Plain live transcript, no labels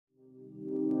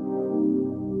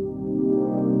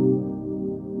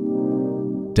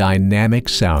Dynamic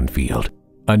SoundField,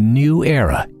 a new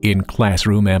era in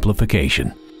classroom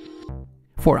amplification.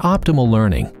 For optimal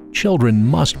learning, children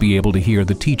must be able to hear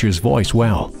the teacher's voice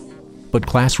well. But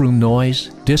classroom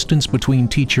noise, distance between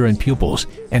teacher and pupils,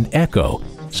 and echo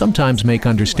sometimes make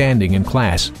understanding in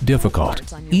class difficult,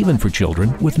 even for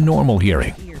children with normal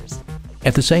hearing.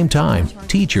 At the same time,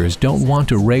 teachers don't want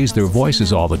to raise their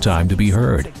voices all the time to be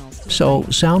heard. So,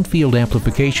 SoundField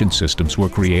amplification systems were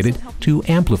created to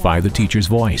amplify the teacher's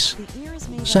voice.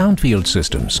 SoundField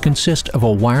systems consist of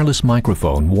a wireless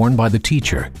microphone worn by the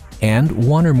teacher and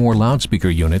one or more loudspeaker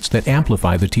units that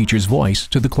amplify the teacher's voice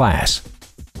to the class.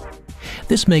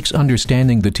 This makes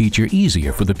understanding the teacher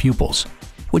easier for the pupils,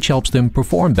 which helps them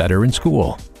perform better in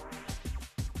school.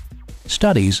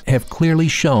 Studies have clearly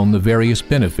shown the various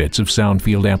benefits of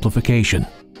SoundField amplification.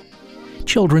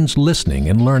 Children's listening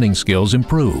and learning skills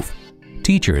improve.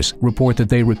 Teachers report that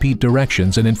they repeat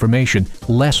directions and information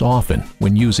less often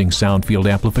when using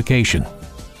SoundField amplification.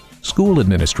 School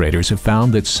administrators have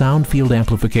found that SoundField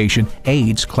amplification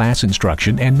aids class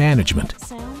instruction and management.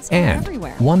 And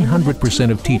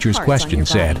 100% of teachers questioned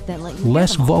said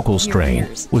less vocal strain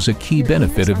was a key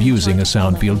benefit of using a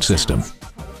SoundField system.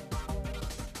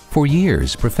 For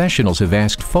years, professionals have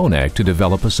asked Phonak to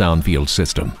develop a SoundField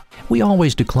system. We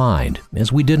always declined,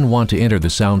 as we didn't want to enter the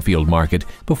SoundField market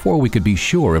before we could be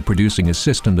sure of producing a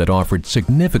system that offered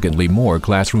significantly more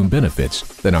classroom benefits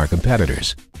than our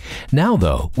competitors. Now,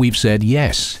 though, we've said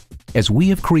yes, as we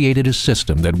have created a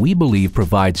system that we believe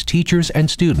provides teachers and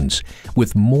students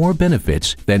with more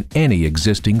benefits than any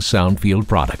existing SoundField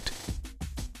product.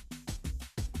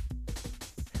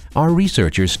 Our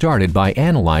researchers started by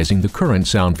analyzing the current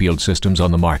SoundField systems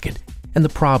on the market and the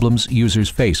problems users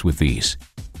face with these.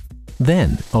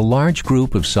 Then, a large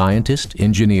group of scientists,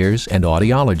 engineers, and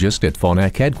audiologists at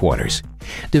Phonak headquarters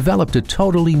developed a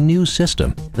totally new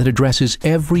system that addresses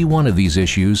every one of these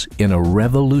issues in a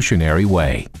revolutionary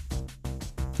way.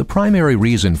 The primary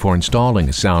reason for installing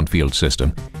a SoundField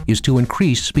system is to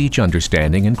increase speech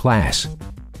understanding in class.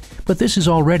 But this is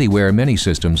already where many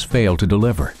systems fail to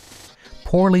deliver.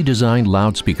 Poorly designed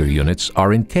loudspeaker units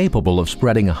are incapable of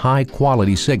spreading a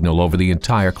high-quality signal over the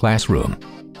entire classroom.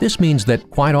 This means that,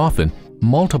 quite often,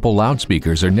 multiple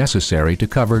loudspeakers are necessary to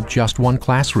cover just one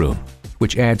classroom,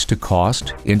 which adds to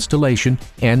cost, installation,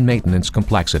 and maintenance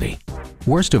complexity.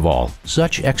 Worst of all,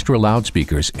 such extra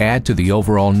loudspeakers add to the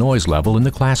overall noise level in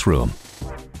the classroom.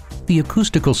 The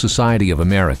Acoustical Society of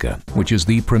America, which is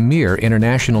the premier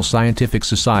international scientific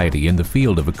society in the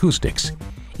field of acoustics,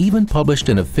 even published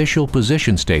an official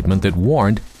position statement that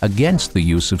warned against the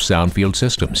use of SoundField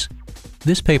systems.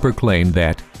 This paper claimed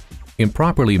that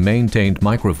improperly maintained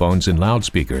microphones and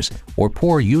loudspeakers or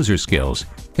poor user skills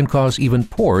can cause even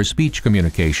poorer speech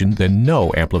communication than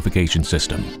no amplification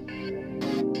system.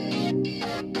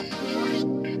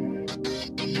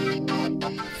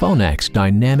 Phonak's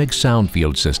dynamic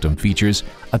SoundField system features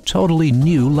a totally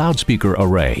new loudspeaker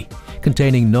array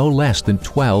containing no less than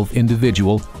 12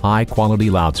 individual high-quality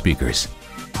loudspeakers.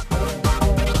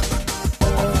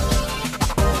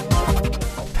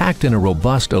 Packed in a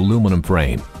robust aluminum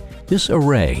frame, this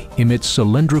array emits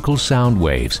cylindrical sound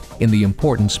waves in the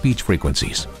important speech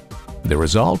frequencies. The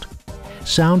result?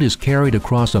 Sound is carried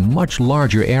across a much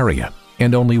larger area,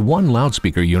 and only one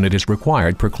loudspeaker unit is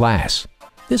required per class.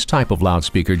 This type of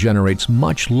loudspeaker generates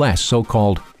much less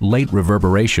so-called late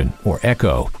reverberation, or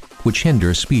echo, which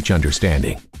hinders speech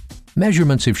understanding.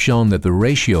 Measurements have shown that the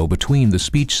ratio between the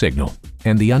speech signal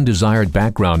and the undesired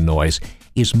background noise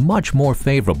is much more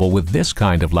favorable with this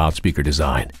kind of loudspeaker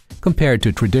design compared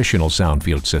to traditional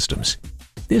SoundField systems.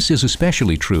 This is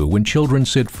especially true when children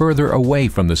sit further away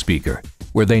from the speaker,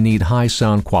 where they need high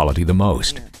sound quality the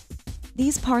most.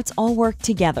 These parts all work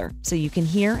together so you can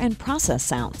hear and process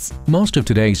sounds. Most of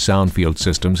today's SoundField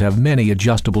systems have many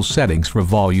adjustable settings for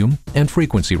volume and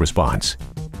frequency response.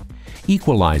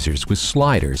 Equalizers with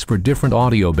sliders for different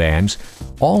audio bands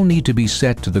all need to be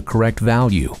set to the correct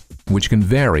value, which can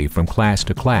vary from class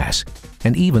to class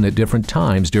and even at different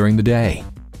times during the day.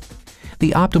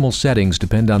 The optimal settings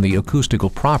depend on the acoustical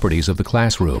properties of the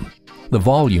classroom, the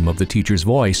volume of the teacher's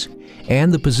voice,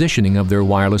 and the positioning of their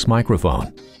wireless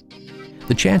microphone.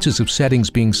 The chances of settings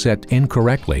being set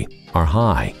incorrectly are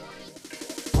high.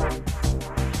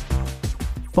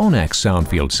 Phonak's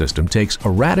SoundField system takes a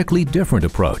radically different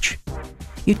approach.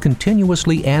 It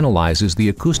continuously analyzes the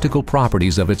acoustical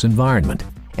properties of its environment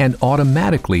and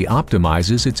automatically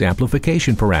optimizes its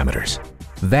amplification parameters.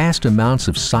 Vast amounts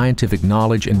of scientific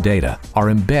knowledge and data are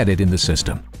embedded in the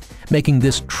system, making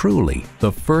this truly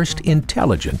the first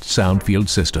intelligent SoundField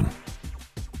system.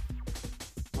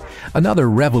 Another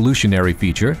revolutionary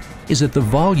feature is that the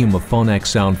volume of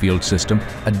Phonak's SoundField system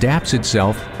adapts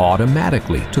itself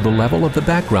automatically to the level of the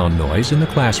background noise in the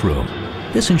classroom.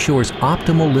 This ensures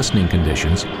optimal listening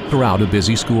conditions throughout a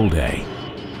busy school day.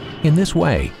 In this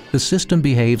way, the system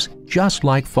behaves just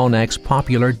like Phonak's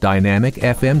popular dynamic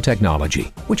FM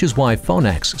technology, which is why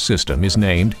Phonak's system is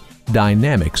named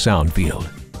Dynamic SoundField.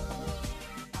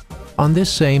 On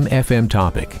this same FM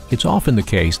topic, it's often the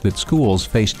case that schools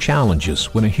face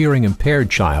challenges when a hearing-impaired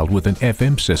child with an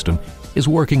FM system is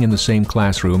working in the same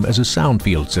classroom as a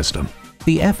SoundField system.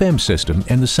 The FM system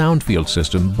and the SoundField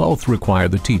system both require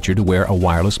the teacher to wear a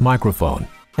wireless microphone,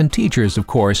 and teachers, of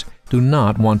course, do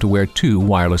not want to wear two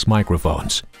wireless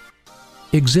microphones.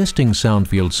 Existing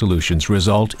SoundField solutions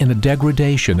result in a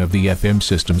degradation of the FM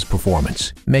system's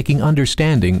performance, making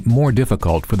understanding more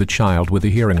difficult for the child with a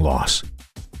hearing loss.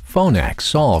 Phonak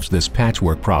solves this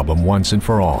patchwork problem once and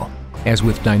for all. As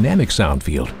with Dynamic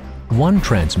SoundField, one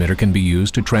transmitter can be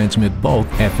used to transmit both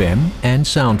FM and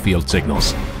SoundField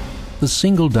signals. The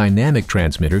single dynamic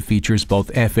transmitter features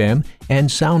both FM and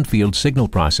SoundField signal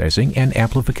processing and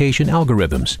amplification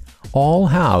algorithms, all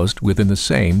housed within the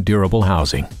same durable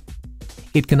housing.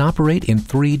 It can operate in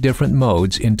 3 different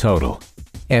modes in total: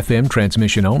 FM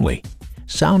transmission only,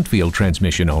 SoundField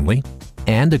transmission only,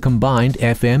 and a combined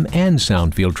FM and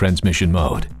SoundField transmission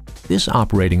mode. This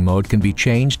operating mode can be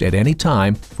changed at any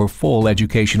time for full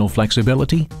educational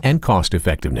flexibility and cost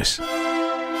effectiveness.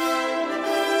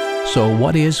 So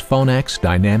what is Phonak's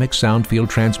Dynamic SoundField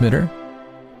transmitter?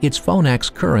 It's Phonak's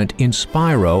current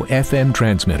Inspiro FM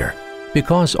transmitter.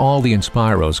 Because all the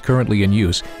Inspiros currently in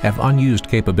use have unused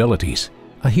capabilities,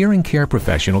 a hearing care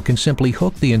professional can simply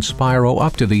hook the Inspiro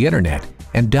up to the internet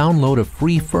and download a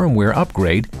free firmware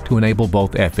upgrade to enable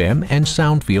both FM and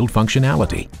SoundField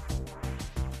functionality.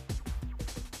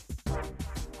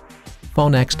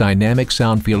 Phonak's Dynamic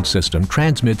SoundField system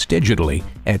transmits digitally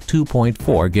at 2.4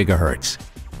 GHz.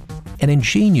 An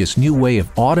ingenious new way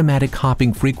of automatic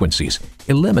hopping frequencies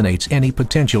eliminates any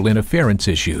potential interference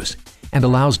issues and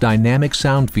allows Dynamic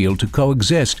SoundField to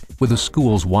coexist with the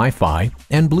school's Wi-Fi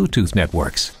and Bluetooth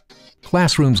networks.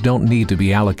 Classrooms don't need to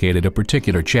be allocated a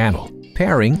particular channel.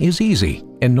 Pairing is easy,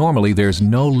 and normally there's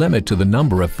no limit to the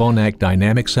number of Phonak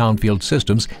Dynamic SoundField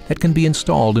systems that can be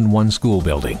installed in one school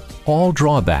building. All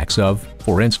drawbacks of,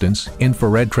 for instance,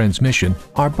 infrared transmission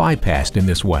are bypassed in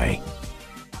this way.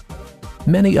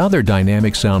 Many other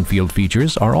Dynamic SoundField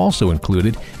features are also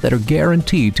included that are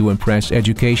guaranteed to impress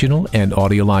educational and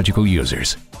audiological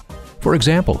users. For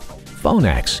example,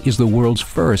 Phonak's is the world's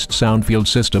first SoundField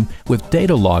system with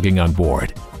data logging on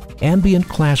board. Ambient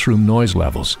classroom noise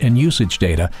levels and usage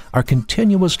data are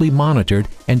continuously monitored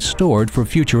and stored for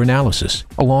future analysis,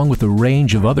 along with a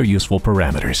range of other useful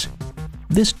parameters.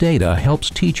 This data helps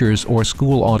teachers or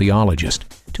school audiologists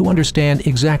to understand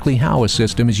exactly how a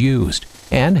system is used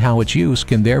and how its use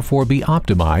can therefore be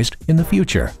optimized in the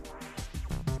future.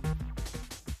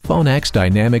 Phonak's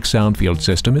Dynamic SoundField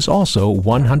system is also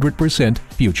 100%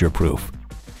 future-proof.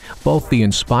 Both the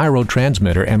Inspiro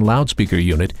transmitter and loudspeaker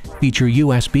unit feature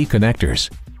USB connectors,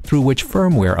 through which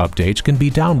firmware updates can be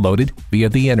downloaded via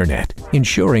the internet,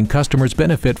 ensuring customers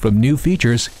benefit from new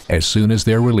features as soon as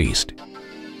they're released.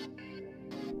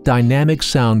 Dynamic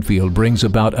SoundField brings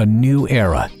about a new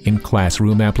era in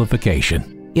classroom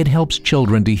amplification. It helps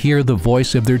children to hear the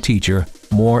voice of their teacher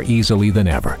more easily than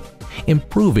ever,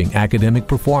 improving academic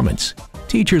performance.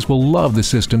 Teachers will love the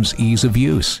system's ease of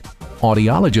use.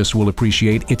 Audiologists will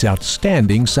appreciate its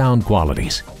outstanding sound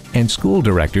qualities, and school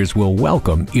directors will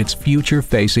welcome its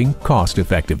future-facing cost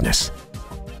effectiveness.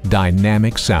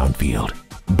 Dynamic SoundField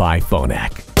by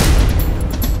Phonak.